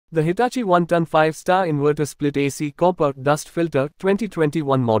The Hitachi 1-ton 5-star inverter split AC copper dust filter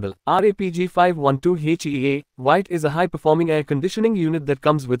 2021 model RAPG512HEEA white is a high-performing air conditioning unit that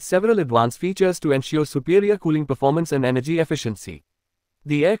comes with several advanced features to ensure superior cooling performance and energy efficiency.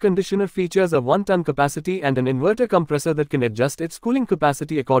 The air conditioner features a 1-ton capacity and an inverter compressor that can adjust its cooling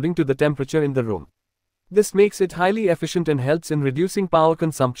capacity according to the temperature in the room. This makes it highly efficient and helps in reducing power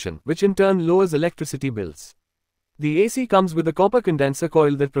consumption, which in turn lowers electricity bills. The AC comes with a copper condenser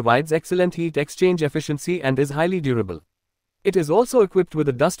coil that provides excellent heat exchange efficiency and is highly durable. It is also equipped with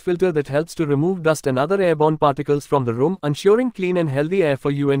a dust filter that helps to remove dust and other airborne particles from the room, ensuring clean and healthy air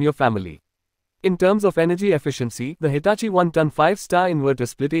for you and your family. In terms of energy efficiency, the Hitachi 1-ton 5-star inverter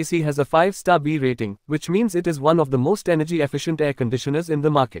split AC has a 5-star B rating, which means it is one of the most energy-efficient air conditioners in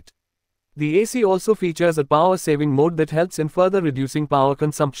the market. The AC also features a power-saving mode that helps in further reducing power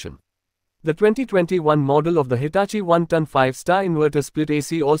consumption. The 2021 model of the Hitachi 1-ton 5-star inverter split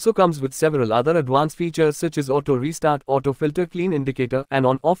AC also comes with several other advanced features such as auto restart, auto filter clean indicator, and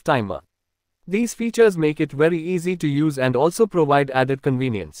on-off timer. These features make it very easy to use and also provide added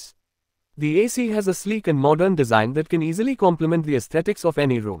convenience. The AC has a sleek and modern design that can easily complement the aesthetics of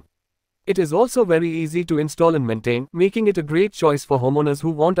any room. It is also very easy to install and maintain, making it a great choice for homeowners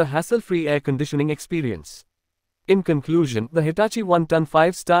who want a hassle-free air conditioning experience. In conclusion, the Hitachi 1-ton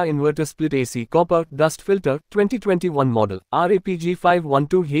 5-star inverter split AC copper dust filter 2021 model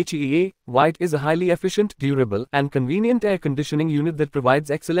RAPG512HEEA white is a highly efficient, durable, and convenient air conditioning unit that provides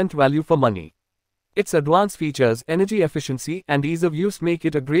excellent value for money. Its advanced features, energy efficiency, and ease of use make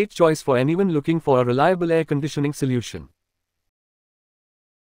it a great choice for anyone looking for a reliable air conditioning solution.